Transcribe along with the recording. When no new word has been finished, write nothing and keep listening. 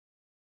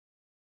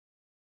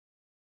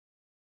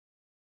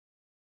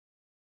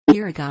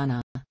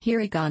Hiragana.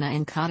 Hiragana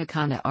and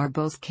katakana are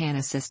both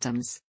kana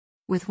systems.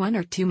 With one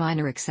or two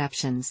minor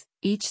exceptions,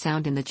 each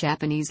sound in the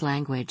Japanese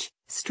language,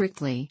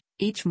 strictly,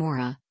 each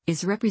mora,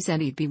 is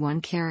represented by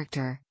one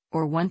character,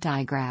 or one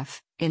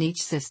digraph, in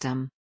each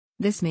system.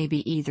 This may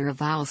be either a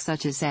vowel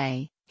such as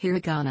a,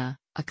 hiragana,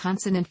 a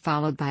consonant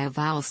followed by a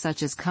vowel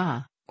such as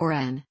ka, or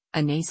an,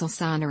 a nasal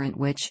sonorant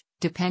which,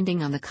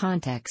 depending on the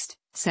context,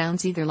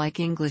 sounds either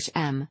like English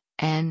m,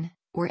 n,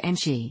 or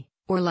ng,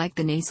 or like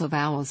the nasal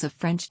vowels of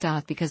French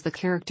dot because the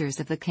characters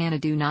of the kana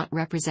do not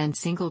represent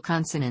single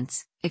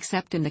consonants,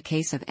 except in the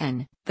case of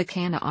n, the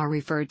kana are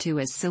referred to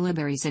as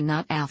syllabaries and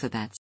not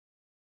alphabets.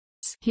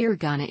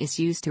 Hiragana is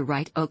used to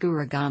write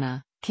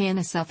okurigana,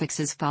 kana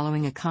suffixes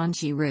following a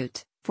kanji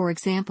root, for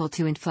example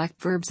to inflect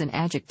verbs and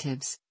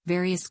adjectives,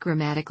 various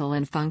grammatical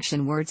and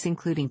function words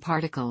including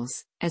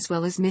particles, as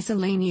well as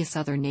miscellaneous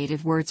other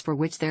native words for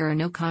which there are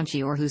no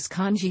kanji or whose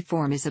kanji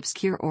form is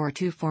obscure or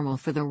too formal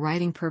for the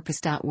writing purpose.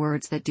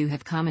 Words that do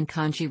have common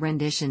kanji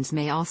renditions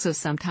may also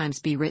sometimes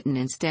be written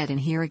instead in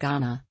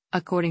hiragana,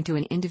 according to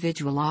an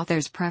individual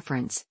author's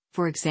preference,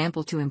 for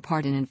example to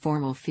impart an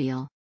informal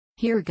feel.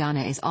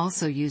 Hiragana is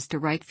also used to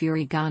write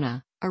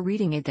furigana, a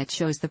reading aid that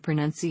shows the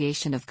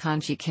pronunciation of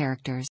kanji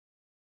characters.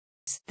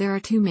 There are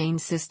two main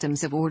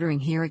systems of ordering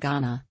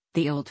hiragana,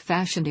 the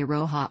old-fashioned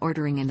iroha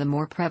ordering and the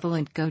more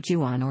prevalent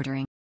gojuon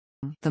ordering.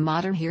 The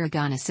modern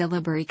hiragana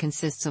syllabary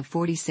consists of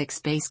 46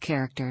 base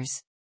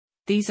characters.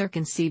 These are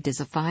conceived as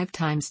a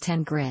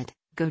 5x10 grid,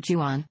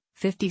 gojuon,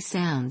 50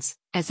 sounds,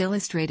 as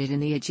illustrated in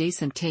the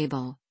adjacent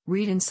table,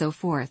 read and so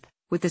forth,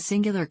 with the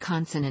singular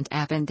consonant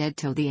appended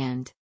to the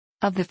end.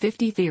 Of the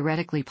 50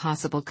 theoretically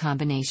possible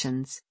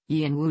combinations,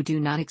 yi and wu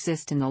do not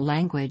exist in the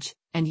language,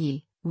 and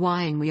yi,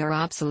 y and we are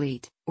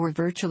obsolete, or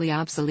virtually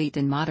obsolete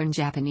in modern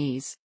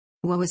Japanese.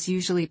 Wo is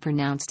usually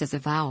pronounced as a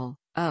vowel,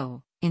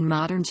 o, in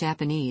modern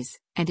Japanese,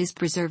 and is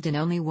preserved in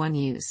only one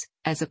use,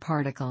 as a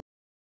particle.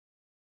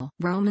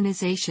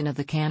 Romanization of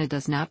the kana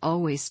does not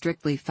always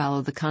strictly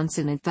follow the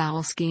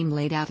consonant-vowel scheme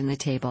laid out in the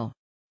table.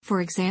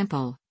 For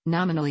example,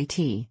 nominally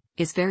t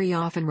is very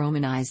often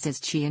romanized as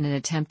chi in an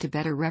attempt to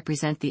better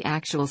represent the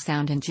actual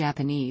sound in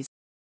Japanese.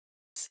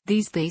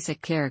 These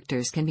basic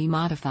characters can be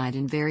modified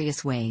in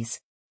various ways.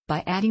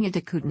 By adding a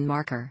dakuten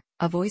marker,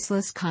 a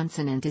voiceless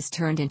consonant is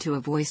turned into a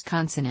voiced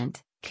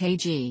consonant,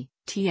 kg,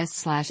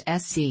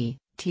 ts/sc,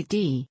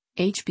 td,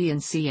 hb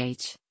and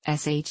ch,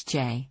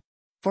 shj.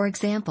 For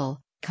example,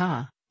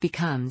 ka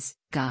becomes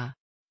ga.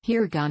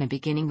 Hiragana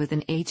beginning with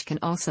an h can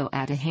also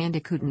add a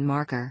handakuten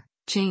marker,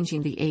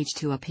 changing the h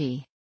to a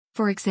p.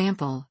 For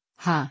example,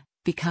 ha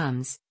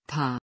becomes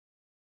pa.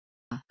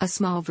 A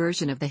small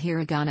version of the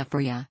hiragana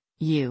for ya,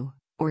 you,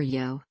 or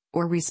yo,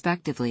 or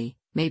respectively,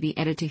 may be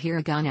added to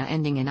hiragana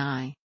ending in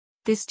I.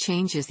 This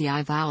changes the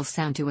I vowel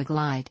sound to a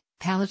glide,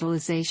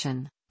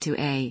 palatalization, to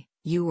a,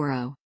 u or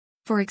o.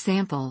 For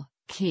example,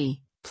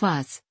 ki,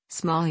 plus,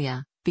 small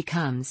ya,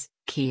 becomes,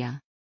 kia.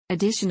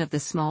 Addition of the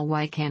small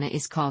y kana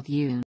is called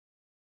yun.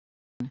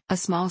 A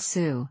small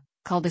su,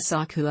 called a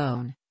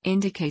sakuon,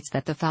 indicates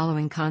that the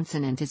following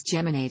consonant is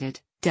geminated,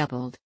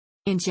 doubled.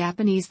 In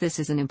Japanese this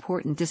is an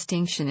important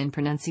distinction in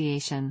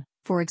pronunciation,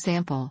 for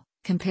example,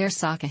 compare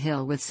Saka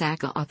hill with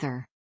Saka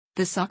author.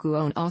 The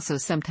sakuon also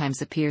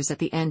sometimes appears at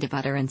the end of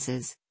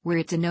utterances, where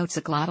it denotes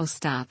a glottal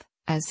stop,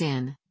 as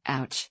in,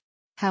 ouch.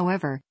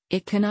 However,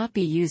 it cannot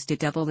be used to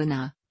double the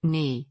na,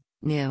 ni,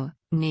 nu,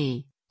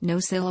 ni, no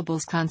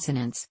syllables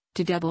consonants.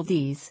 To double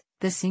these,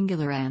 the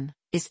singular n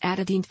is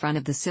added in front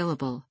of the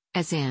syllable,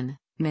 as in,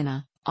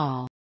 mina,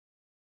 all.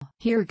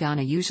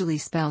 Hiragana usually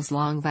spells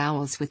long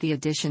vowels with the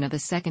addition of a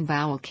second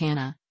vowel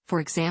kana, for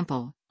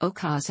example,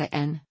 okaza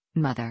n,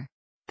 mother.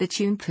 The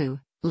chunpu,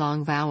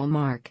 long vowel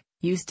mark,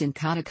 used in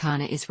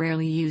katakana is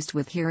rarely used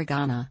with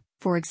hiragana,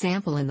 for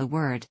example in the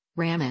word,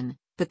 ramen,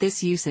 but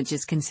this usage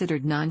is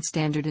considered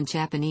non-standard in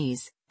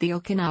Japanese. The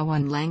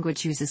Okinawan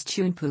language uses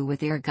chunpu with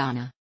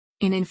hiragana.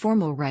 In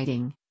informal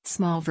writing,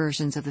 small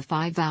versions of the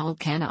 5-vowel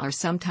kana are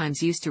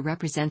sometimes used to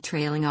represent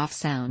trailing off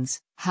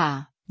sounds,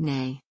 ha,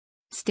 ne.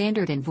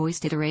 Standard and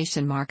voiced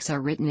iteration marks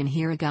are written in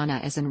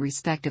hiragana as in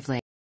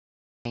respectively.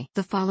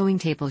 The following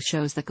table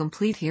shows the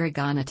complete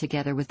hiragana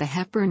together with the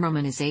Hepburn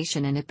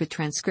romanization and ippa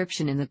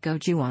transcription in the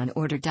gojuon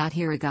order.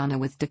 Hiragana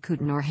with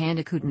dakuten or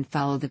handakuten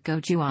follow the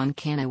gojuon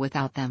kana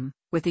without them,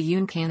 with the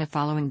yun kana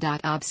following.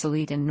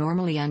 Obsolete and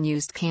normally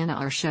unused kana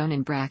are shown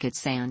in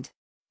brackets and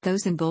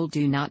those in bold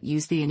do not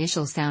use the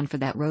initial sound for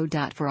that row.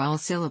 For all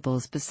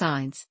syllables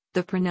besides,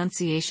 the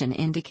pronunciation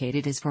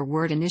indicated is for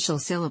word initial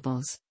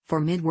syllables.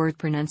 For mid-word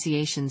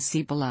pronunciations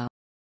see below.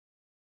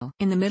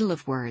 In the middle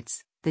of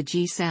words, the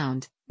G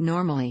sound,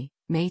 normally,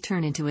 may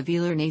turn into a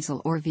velar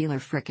nasal or velar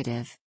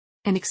fricative.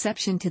 An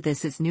exception to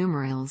this is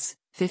numerals.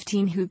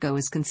 15 Hugo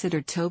is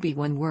considered to be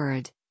one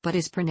word, but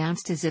is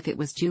pronounced as if it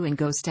was Ju and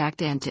go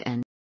stacked end to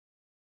end.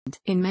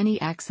 In many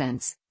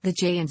accents, the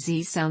J and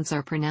Z sounds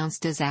are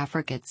pronounced as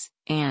affricates,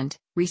 and,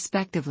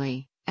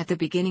 respectively, at the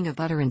beginning of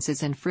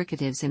utterances and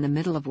fricatives in the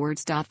middle of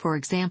words. For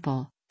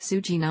example,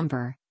 Suji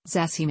number,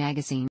 Zassi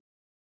magazine.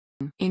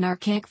 In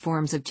archaic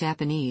forms of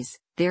Japanese,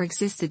 there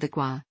existed the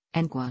gua,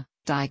 and gwa,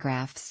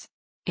 digraphs.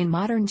 In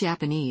modern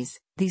Japanese,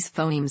 these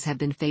phonemes have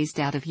been phased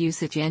out of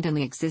usage and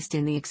only exist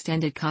in the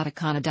extended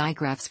katakana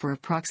digraphs for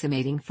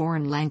approximating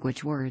foreign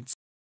language words.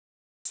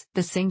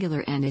 The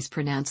singular n is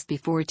pronounced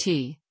before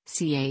t,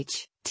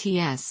 ch,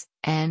 ts,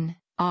 n,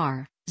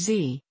 r,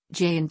 z,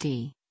 j and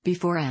d,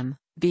 before m,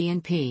 b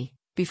and p,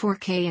 before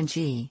k and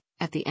g,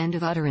 at the end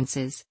of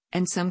utterances,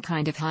 and some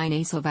kind of high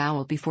nasal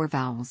vowel before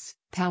vowels,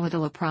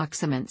 palatal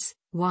approximants,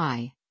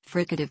 y,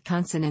 fricative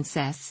consonants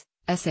s,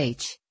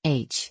 sh,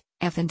 h,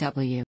 f and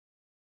w.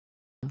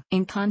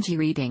 In kanji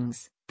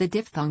readings, the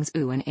diphthongs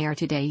u and are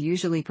today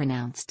usually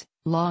pronounced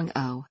long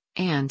o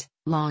and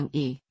long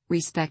e,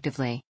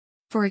 respectively.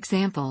 For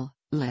example,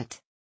 lit.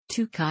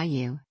 To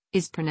Caillou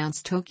is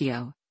pronounced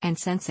Tokyo, and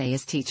sensei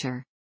is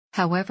teacher.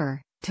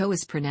 However, to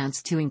is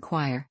pronounced to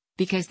inquire,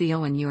 because the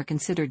o and u are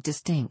considered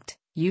distinct,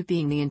 u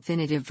being the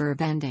infinitive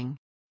verb ending.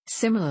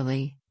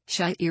 Similarly,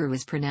 shiiru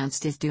is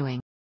pronounced as doing.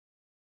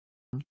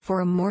 For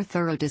a more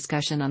thorough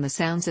discussion on the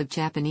sounds of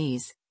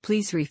Japanese,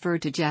 please refer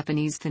to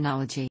Japanese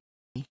phonology.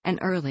 An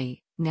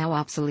early, now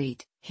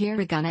obsolete,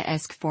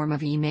 hiragana-esque form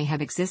of e may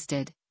have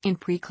existed, in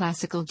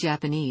pre-classical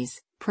Japanese,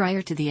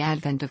 prior to the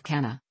advent of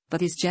kana,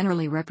 but is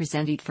generally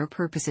represented for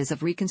purposes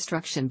of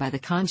reconstruction by the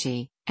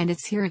kanji, and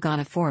its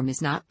hiragana form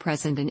is not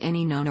present in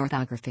any known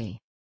orthography.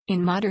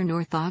 In modern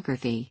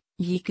orthography,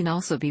 ye can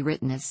also be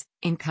written as,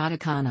 in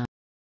katakana.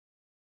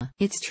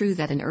 It's true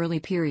that in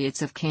early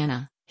periods of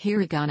kana,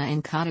 hiragana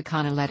and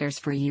katakana letters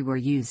for ye were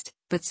used,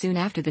 but soon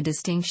after the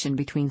distinction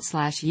between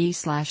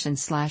 /ye/ and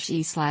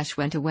 /e/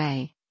 went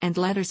away, and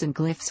letters and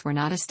glyphs were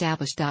not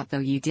established. Though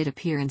ye did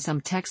appear in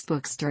some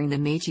textbooks during the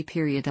Meiji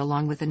period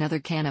along with another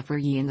kana for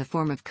ye in the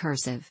form of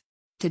cursive.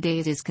 Today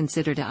it is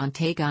considered a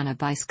okurigana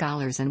by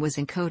scholars and was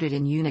encoded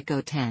in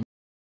Unicode 10.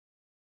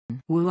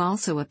 Wu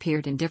also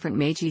appeared in different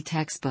Meiji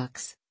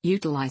textbooks,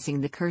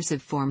 utilizing the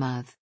cursive form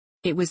of.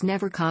 It was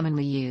never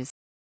commonly used,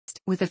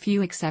 with a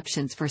few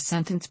exceptions for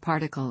sentence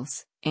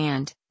particles,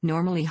 and,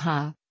 normally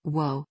ha,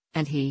 wo,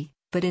 and he,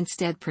 but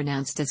instead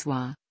pronounced as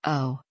wa,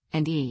 o,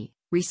 and e,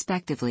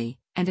 respectively,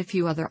 and a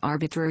few other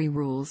arbitrary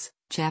rules.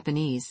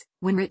 Japanese,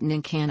 when written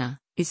in kana,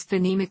 is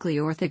phonemically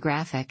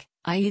orthographic,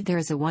 i.e. there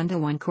is a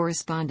one-to-one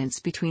correspondence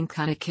between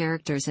kana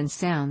characters and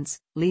sounds,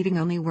 leaving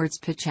only words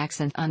pitch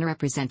accent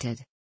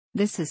unrepresented.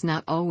 This has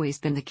not always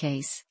been the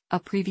case. A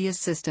previous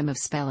system of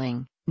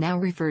spelling, now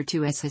referred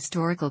to as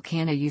historical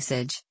kana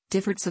usage,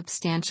 differed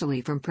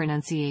substantially from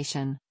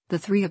pronunciation. The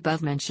three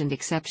above-mentioned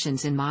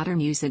exceptions in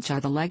modern usage are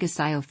the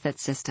legacy of that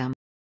system.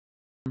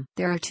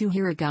 There are two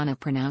hiragana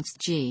pronounced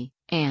ji,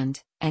 and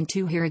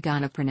two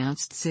hiragana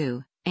pronounced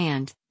su,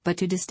 and, but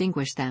to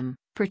distinguish them,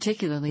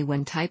 particularly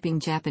when typing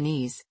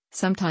Japanese,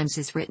 sometimes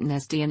is written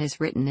as di and is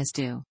written as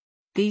do.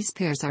 These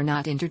pairs are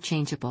not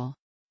interchangeable.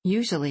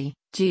 Usually,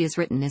 ji is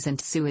written as and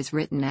su is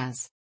written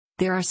as.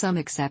 There are some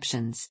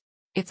exceptions.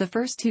 If the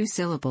first two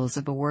syllables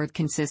of a word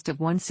consist of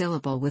one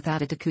syllable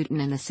without a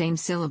dakuten and the same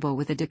syllable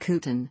with a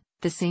dakuten,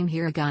 the same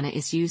hiragana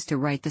is used to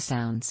write the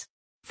sounds.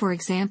 For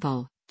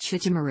example,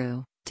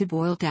 chijimaru, to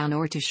boil down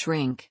or to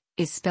shrink,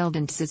 is spelled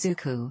in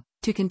tsuzuku,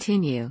 to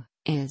continue,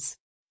 is.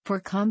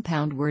 For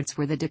compound words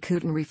where the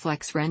dakuten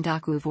reflects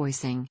rendaku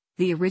voicing,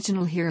 the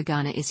original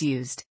hiragana is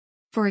used.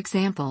 For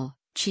example,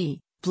 chi,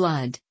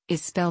 blood,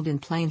 is spelled in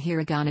plain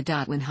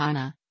hiragana. When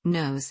hana,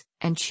 nose,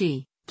 and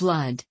chi,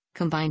 blood,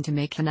 combine to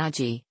make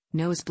hanaji,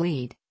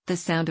 nosebleed, the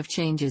sound of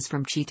changes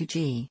from chi to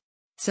ji.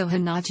 So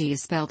hanaji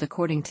is spelled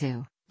according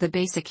to the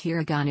basic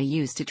hiragana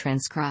used to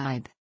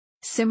transcribe.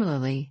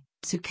 Similarly,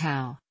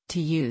 tsukao, to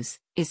use,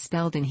 is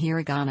spelled in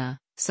hiragana,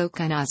 so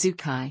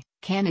kanazukai,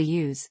 kana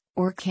use,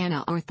 or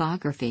kana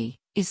orthography,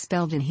 is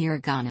spelled in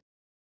hiragana.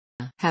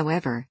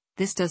 However,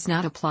 this does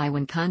not apply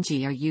when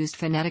kanji are used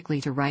phonetically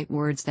to write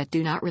words that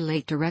do not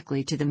relate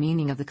directly to the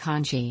meaning of the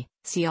kanji.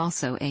 See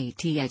also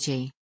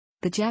ateji.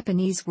 The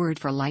Japanese word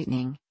for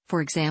lightning,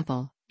 for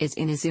example, is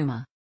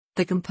inazuma.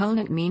 The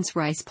component means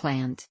rice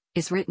plant,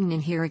 is written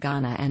in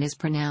hiragana and is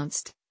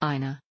pronounced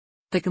ina.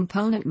 The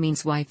component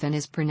means wife and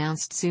is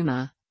pronounced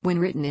suma, when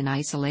written in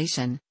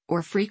isolation,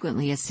 or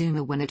frequently as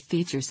suma when it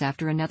features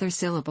after another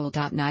syllable.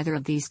 Neither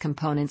of these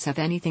components have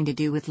anything to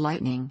do with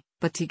lightning,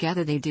 but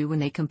together they do when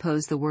they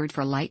compose the word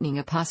for lightning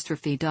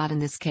apostrophe. In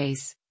this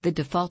case, the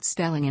default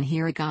spelling in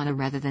hiragana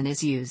rather than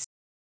is used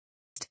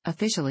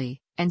officially,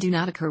 and do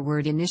not occur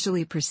word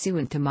initially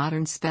pursuant to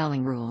modern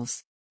spelling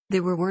rules.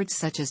 There were words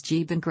such as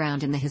jib and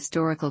ground in the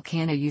historical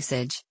kana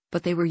usage,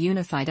 but they were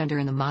unified under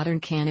in the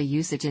modern kana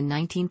usage in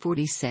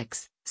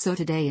 1946, so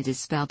today it is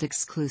spelled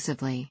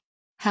exclusively.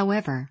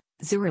 However,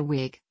 zura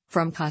wig,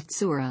 from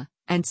katsura,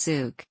 and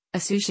souk, a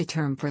sushi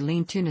term for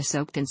lean tuna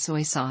soaked in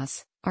soy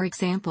sauce, are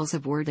examples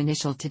of word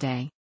initial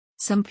today.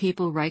 Some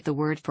people write the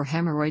word for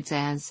hemorrhoids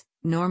as,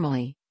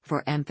 normally,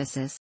 for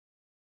emphasis.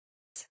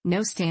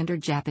 No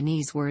standard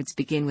Japanese words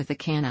begin with the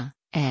kana,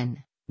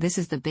 n. This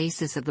is the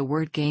basis of the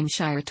word game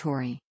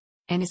shiratori.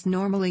 N is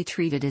normally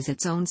treated as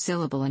its own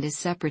syllable and is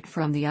separate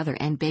from the other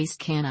n-based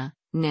kana,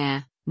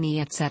 na, ni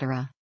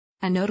etc.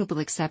 A notable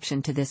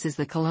exception to this is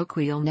the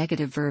colloquial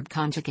negative verb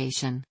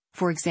conjugation,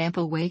 for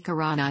example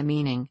wakarani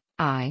meaning,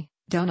 I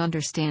don't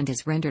understand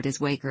is rendered as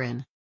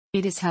wakerin.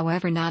 It is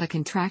however not a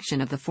contraction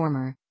of the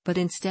former, but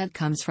instead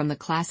comes from the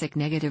classic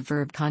negative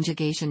verb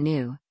conjugation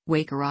nu,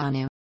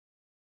 wakeranu.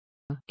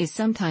 Is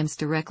sometimes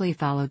directly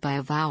followed by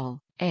a vowel,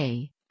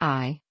 a,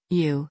 I,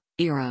 u,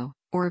 ero,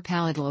 or a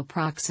palatal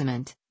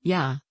approximant,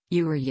 ya,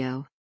 u or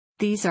yo.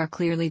 These are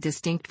clearly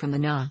distinct from the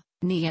na,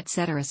 ni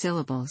etc.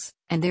 syllables,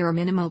 and there are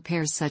minimal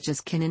pairs such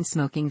as kin in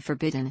smoking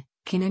forbidden,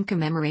 kin in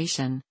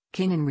commemoration,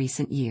 kin in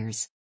recent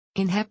years.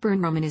 In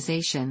Hepburn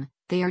romanization,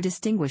 they are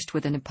distinguished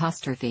with an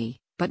apostrophe,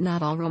 but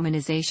not all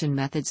romanization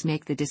methods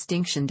make the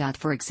distinction.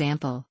 For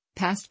example,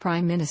 past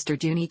Prime Minister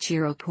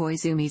Junichiro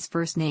Koizumi's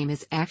first name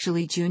is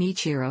actually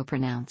Junichiro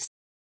pronounced.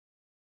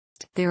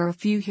 There are a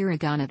few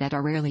hiragana that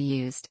are rarely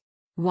used.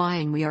 Y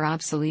and we are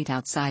obsolete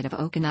outside of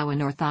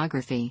Okinawan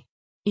orthography.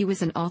 E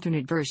was an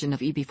alternate version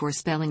of E before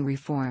spelling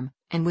reform,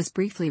 and was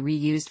briefly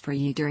reused for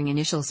ye during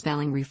initial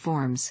spelling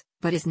reforms,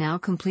 but is now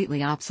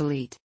completely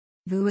obsolete.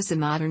 Vu is a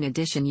modern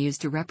addition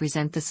used to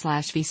represent the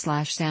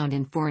 /v/ sound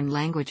in foreign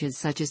languages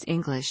such as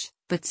English,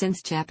 but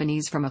since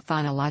Japanese from a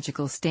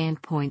phonological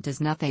standpoint does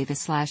not have a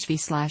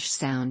 /v/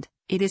 sound,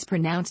 it is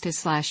pronounced as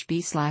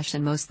 /b/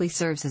 and mostly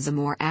serves as a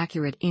more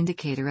accurate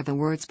indicator of a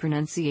word's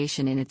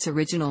pronunciation in its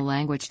original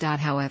language.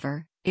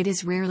 However, it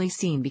is rarely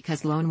seen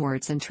because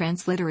loanwords and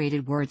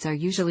transliterated words are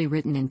usually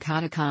written in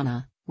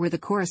katakana, where the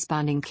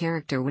corresponding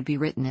character would be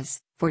written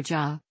as, for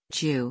ja,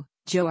 ju,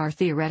 jo are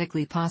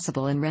theoretically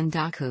possible in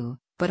rendaku,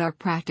 but are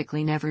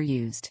practically never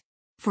used.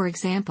 For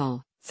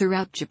example,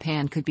 throughout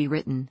Japan could be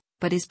written,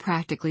 but is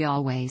practically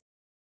always.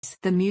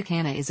 The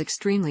mukana is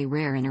extremely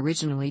rare in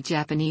originally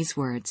Japanese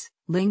words.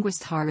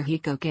 Linguist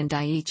Haruhiko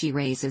Kindaichi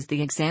raises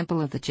the example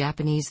of the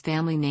Japanese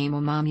family name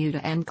Omamuta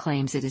and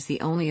claims it is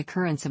the only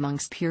occurrence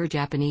amongst pure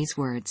Japanese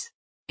words.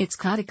 Its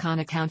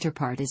katakana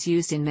counterpart is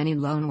used in many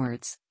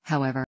loanwords,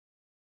 however.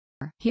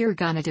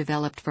 Hiragana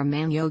developed from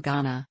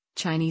Manyogana,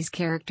 Chinese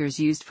characters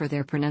used for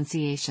their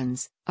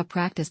pronunciations, a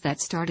practice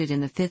that started in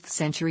the 5th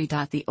century.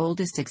 The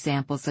oldest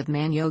examples of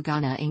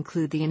Manyogana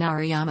include the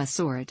Inariyama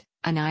sword,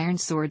 an iron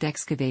sword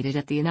excavated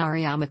at the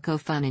Inariyama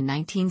Kofun in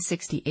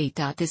 1968.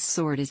 This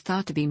sword is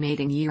thought to be made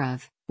in year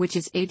of, which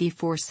is AD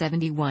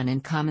 471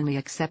 in commonly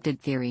accepted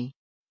theory.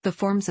 The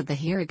forms of the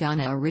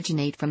hiragana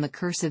originate from the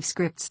cursive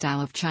script style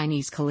of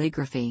Chinese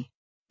calligraphy.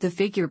 The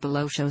figure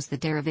below shows the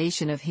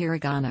derivation of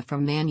hiragana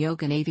from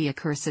Manyogana via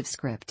cursive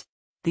script.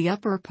 The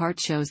upper part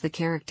shows the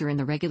character in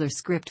the regular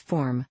script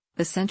form,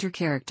 the center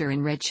character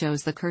in red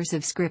shows the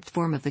cursive script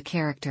form of the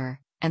character,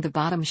 and the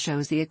bottom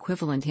shows the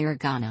equivalent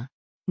hiragana.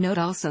 Note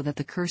also that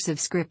the cursive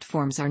script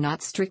forms are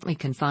not strictly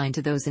confined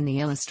to those in the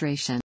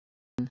illustration.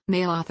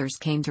 Male authors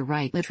came to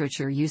write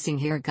literature using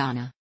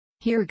hiragana.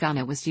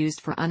 Hiragana was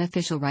used for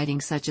unofficial writing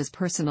such as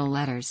personal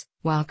letters,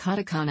 while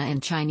katakana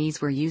and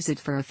Chinese were used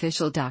for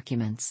official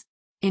documents.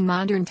 In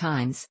modern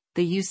times,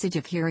 the usage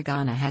of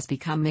hiragana has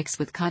become mixed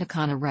with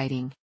katakana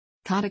writing.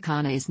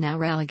 Katakana is now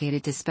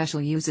relegated to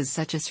special uses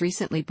such as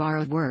recently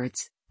borrowed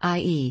words,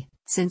 i.e.,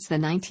 since the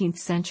 19th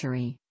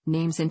century,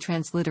 names in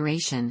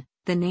transliteration,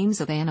 the names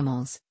of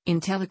animals, in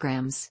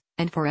telegrams,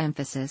 and for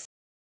emphasis.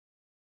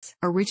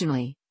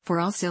 Originally, for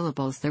all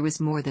syllables there was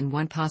more than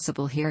one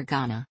possible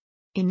hiragana.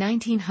 In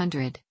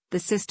 1900, the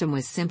system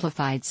was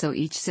simplified so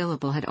each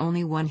syllable had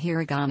only one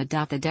hiragana.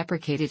 The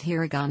deprecated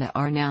hiragana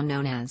are now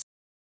known as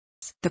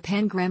the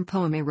pangram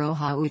poem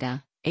Iroha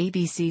Uda,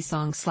 ABC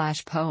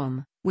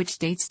song/poem, which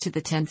dates to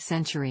the 10th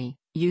century,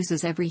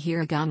 uses every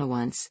hiragana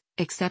once,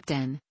 except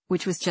N,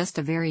 which was just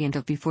a variant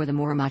of before the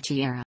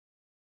Muromachi era.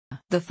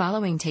 The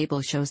following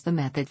table shows the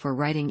method for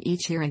writing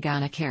each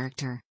hiragana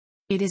character.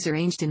 It is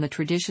arranged in the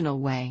traditional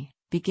way,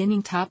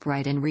 beginning top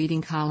right and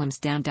reading columns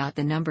down.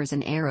 The numbers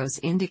and arrows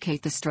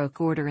indicate the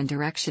stroke order and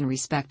direction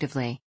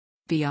respectively.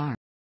 BR.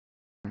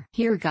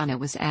 Hiragana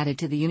was added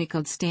to the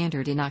Unicode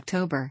standard in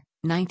October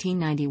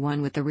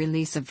 1991 with the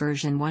release of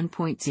version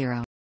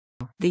 1.0.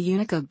 The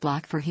Unicode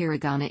block for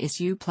hiragana is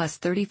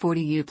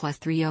U+3040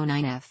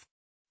 U+309F.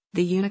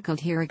 The Unicode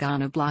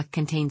hiragana block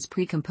contains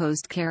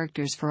pre-composed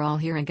characters for all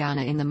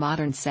hiragana in the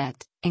modern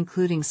set,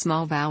 including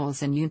small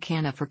vowels and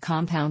ukana for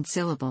compound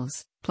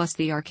syllables, plus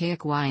the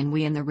archaic y and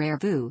we and the rare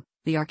vu.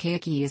 The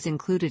archaic e is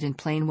included in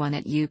plain 1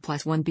 at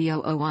U+1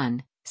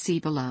 B001, see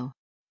below.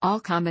 All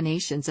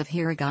combinations of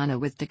hiragana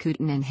with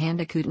dakuten and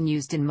handakuten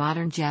used in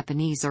modern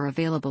Japanese are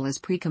available as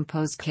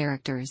pre-composed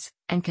characters,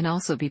 and can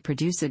also be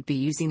produced by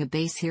using a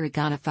base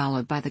hiragana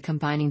followed by the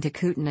combining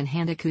dakuten and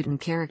handakuten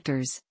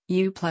characters,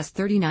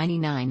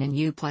 U+3099 and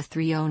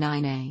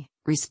U+309A,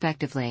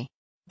 respectively.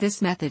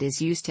 This method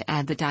is used to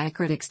add the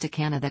diacritics to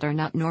kana that are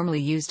not normally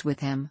used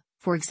with him,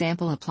 for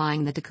example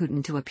applying the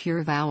dakuten to a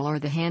pure vowel or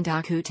the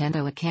handakuten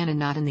to a kana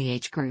not in the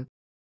H group.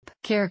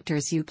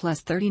 Characters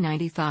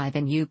U+3095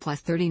 and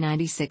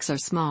U+3096 are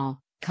small,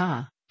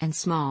 ka, and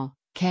small,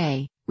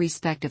 k,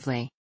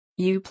 respectively.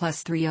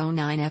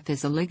 U+309F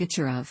is a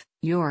ligature of,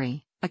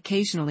 yori,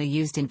 occasionally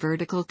used in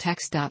vertical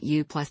text.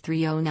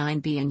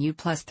 U+309B and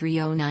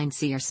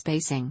U+309C are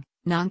spacing,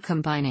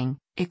 non-combining,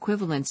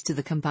 equivalents to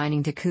the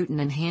combining dakuten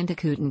and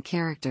handakuten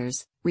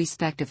characters,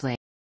 respectively.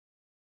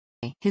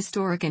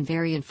 Historic and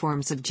variant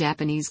forms of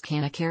Japanese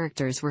kana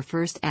characters were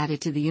first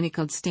added to the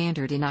Unicode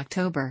standard in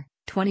October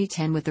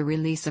 2010 with the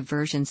release of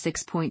version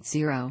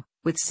 6.0,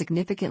 with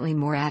significantly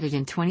more added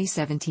in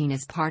 2017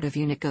 as part of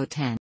Unicode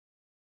 10.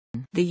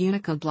 The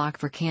Unicode block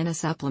for Kana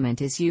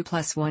supplement is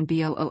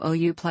U+1B000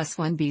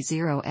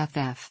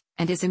 U+1B0FF,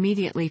 and is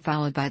immediately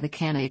followed by the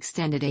Kana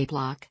extended A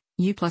block,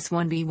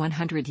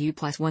 U+1B100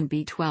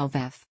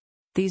 U+1B12F.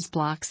 These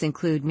blocks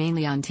include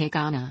mainly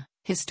katakana,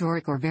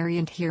 historic or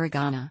variant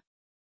hiragana.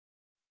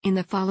 In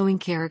the following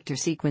character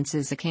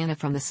sequences, a kana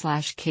from the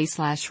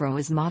 /k/rho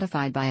is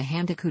modified by a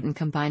handakuten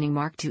combining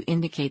mark to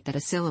indicate that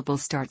a syllable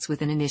starts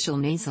with an initial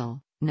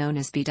nasal, known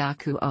as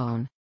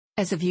bidaku-on.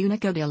 As of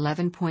Unicode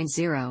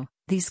 11.0,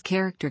 these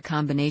character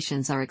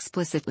combinations are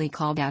explicitly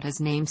called out as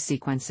name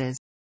sequences.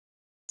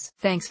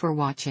 Thanks for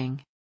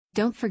watching.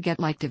 Don't forget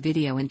to like the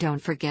video and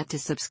don't forget to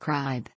subscribe.